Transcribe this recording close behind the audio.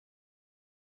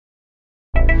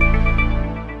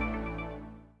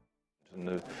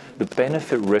The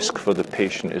benefit risk for the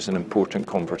patient is an important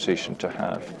conversation to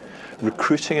have.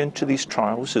 Recruiting into these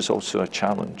trials is also a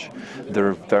challenge. There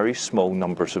are very small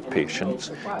numbers of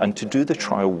patients, and to do the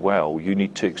trial well, you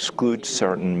need to exclude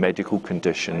certain medical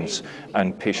conditions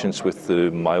and patients with the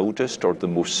mildest or the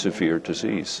most severe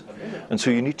disease. And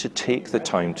so you need to take the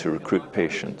time to recruit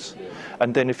patients.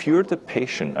 And then if you're the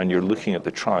patient and you're looking at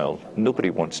the trial,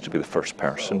 nobody wants to be the first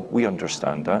person. We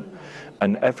understand that.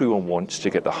 And everyone wants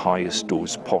to get the highest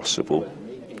dose possible,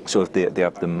 so if they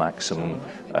have the maximum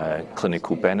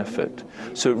clinical benefit.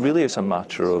 So it really is a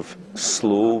matter of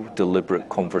slow, deliberate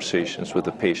conversations with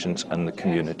the patients and the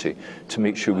community to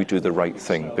make sure we do the right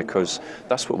thing, because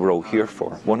that's what we're all here for.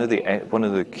 One of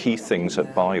the key things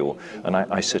at Bio, and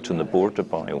I sit on the board of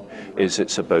Bio, is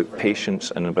it's about patients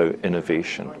and about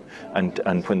innovation.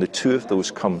 And when the two of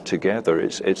those come together,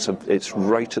 it's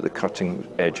right at the cutting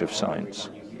edge of science.